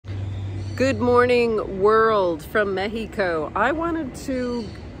Good morning, world from Mexico. I wanted to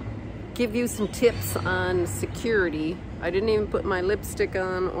give you some tips on security. I didn't even put my lipstick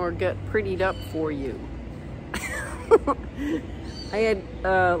on or get prettied up for you. I had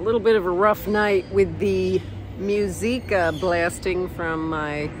a little bit of a rough night with the musica blasting from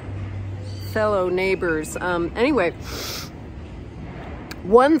my fellow neighbors. Anyway,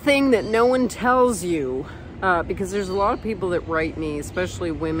 one thing that no one tells you, because there's a lot of people that write me, especially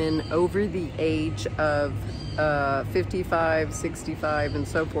women over the age of 55, 65, and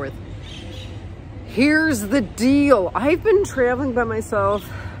so forth. Here's the deal. I've been traveling by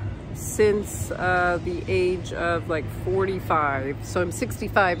myself since the age of like 45, so I'm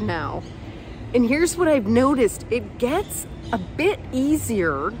 65 now. And here's what I've noticed. It gets a bit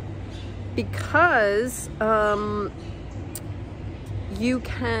easier because you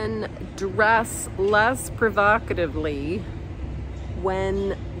can dress less provocatively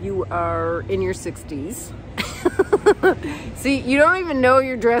when you are in your 60s. See, you don't even know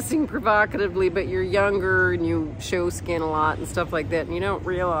you're dressing provocatively, but you're younger and you show skin a lot and stuff like that, and you don't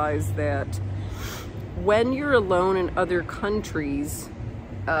realize that when you're alone in other countries,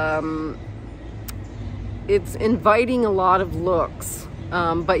 it's inviting a lot of looks,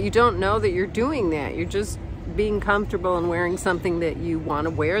 but you don't know that you're doing that. You're just being comfortable and wearing something that you want to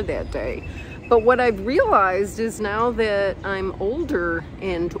wear that day. But what I've realized is now that I'm older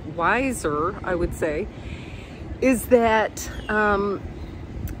and wiser, I would say, is that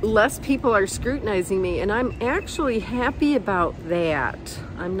less people are scrutinizing me, and I'm actually happy about that.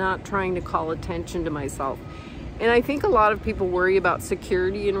 I'm not trying to call attention to myself. And I think a lot of people worry about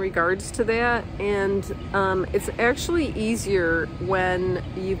security in regards to that, and it's actually easier when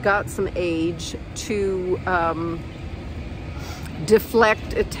you've got some age to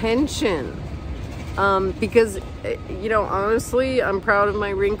deflect attention. Because, you know, honestly, I'm proud of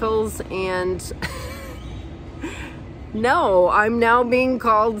my wrinkles, and no, I'm now being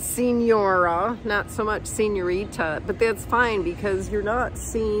called senora, not so much senorita, but that's fine because you're not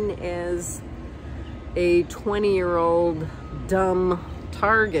seen as a 20-year-old dumb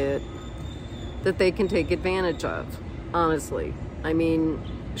target that they can take advantage of, honestly. I mean,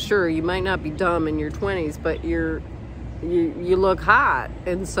 sure, you might not be dumb in your 20s, but you look hot,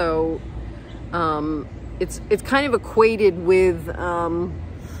 and so it's kind of equated with oh,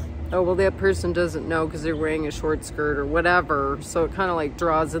 well, that person doesn't know because they're wearing a short skirt or whatever, so it kind of like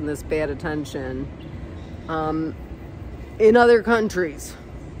draws in this bad attention in other countries.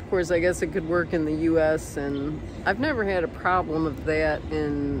 Of course, I guess it could work in the US, and I've never had a problem of that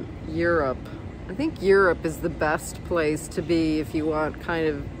in Europe. I think Europe is the best place to be if you want kind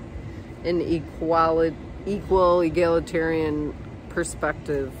of an equal, egalitarian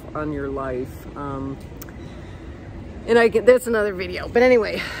perspective on your life. And that's another video. But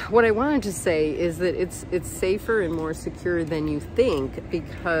anyway, what I wanted to say is that it's safer and more secure than you think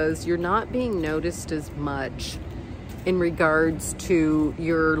because you're not being noticed as much in regards to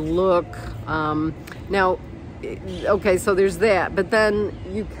your look. Now, okay, so there's that, but then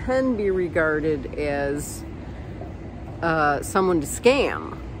you can be regarded as someone to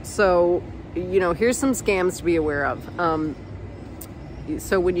scam. So, you know, here's some scams to be aware of.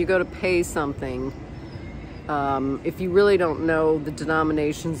 So when you go to pay something, if you really don't know the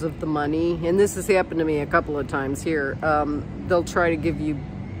denominations of the money, and this has happened to me a couple of times here, they'll try to give you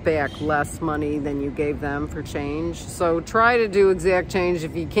back less money than you gave them for change. So try to do exact change.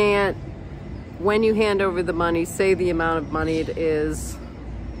 If you can't, when you hand over the money, say the amount of money it is,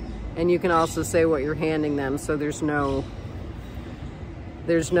 and you can also say what you're handing them, so there's no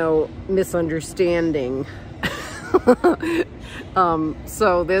misunderstanding.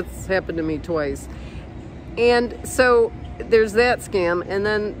 So that's happened to me twice. And so there's that scam, and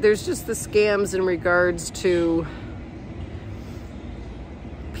then there's just the scams in regards to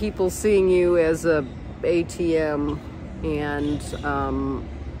people seeing you as a ATM, and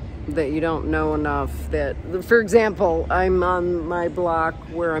that you don't know enough. That, for example, I'm on my block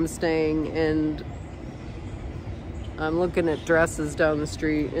where I'm staying, and I'm looking at dresses down the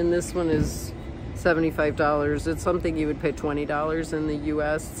street, and this one is $75. It's something you would pay $20 in the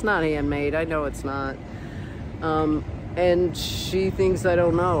US. It's not handmade, I know it's not. And she thinks I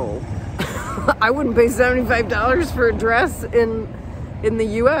don't know. I wouldn't pay $75 for a dress in the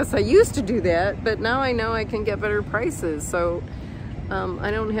US. I used to do that, but now I know I can get better prices. So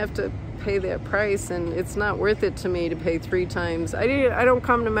I don't have to pay that price, and it's not worth it to me to pay 3 times. I don't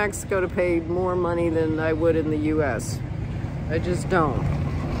come to Mexico to pay more money than I would in the US. I just don't.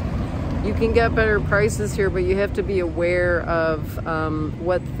 You can get better prices here, but you have to be aware of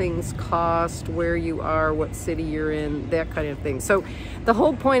what things cost, where you are, what city you're in, that kind of thing. So the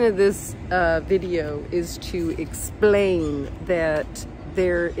whole point of this video is to explain that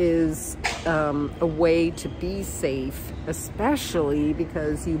there is a way to be safe, especially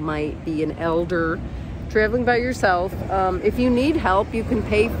because you might be an elder traveling by yourself. If you need help, you can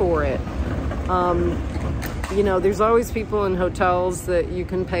pay for it. You know, there's always people in hotels that you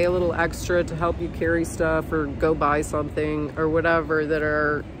can pay a little extra to help you carry stuff or go buy something or whatever that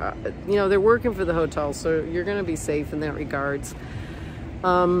are, you know, they're working for the hotel, so you're going to be safe in that regards.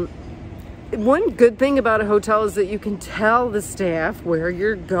 One good thing about a hotel is that you can tell the staff where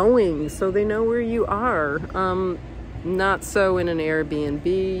you're going, so they know where you are. Not so in an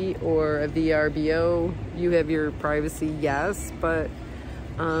Airbnb or a VRBO. You have your privacy, yes, but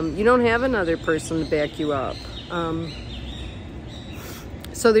you don't have another person to back you up.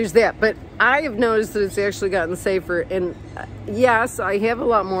 So there's that. But I have noticed that it's actually gotten safer. And yes, I have a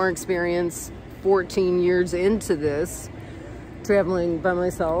lot more experience 14 years into this, traveling by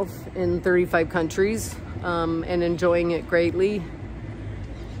myself in 35 countries and enjoying it greatly.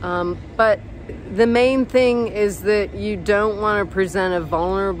 But the main thing is that you don't want to present a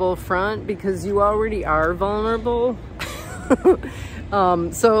vulnerable front because you already are vulnerable.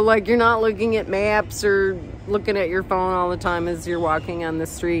 So like you're not looking at maps or looking at your phone all the time as you're walking on the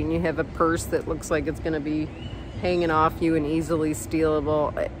street and you have a purse that looks like it's going to be hanging off you and easily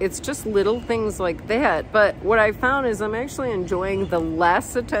stealable. It's just little things like that. But what I found is I'm actually enjoying the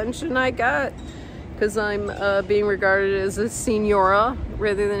less attention I got because I'm being regarded as a senora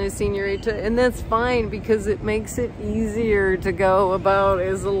rather than a señorita, and that's fine because it makes it easier to go about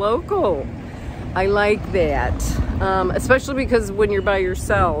as a local. I like that, especially because when you're by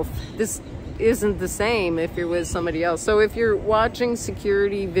yourself, this isn't the same if you're with somebody else. So if you're watching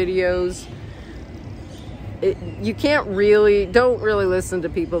security videos, you can't really, don't really listen to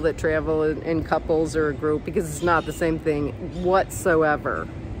people that travel in couples or a group because it's not the same thing whatsoever.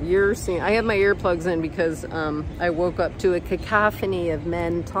 You're seeing, I have my earplugs in because I woke up to a cacophony of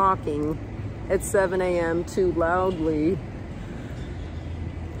men talking at 7 a.m. too loudly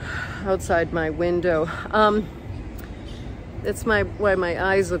outside my window. That's why my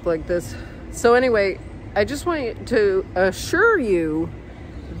eyes look like this. So anyway, I just want to assure you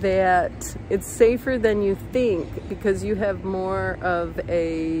that it's safer than you think because you have more of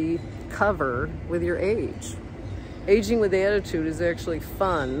a cover with your age. Aging with attitude is actually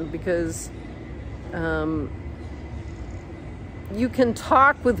fun because you can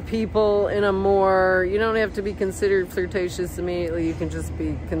talk with people in a more, you don't have to be considered flirtatious immediately, you can just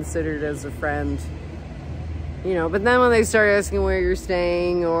be considered as a friend, you know. But then when they start asking where you're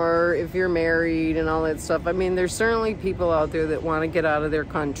staying or if you're married and all that stuff, I mean, there's certainly people out there that want to get out of their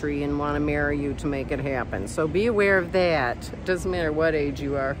country and want to marry you to make it happen. So be aware of that. It doesn't matter what age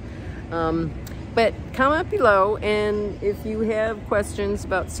you are. But comment below, and if you have questions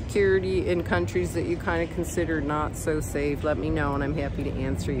about security in countries that you kind of consider not so safe, let me know and I'm happy to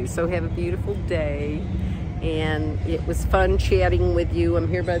answer you. So have a beautiful day, and it was fun chatting with you. I'm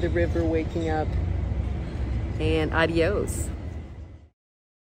here by the river waking up, and adios.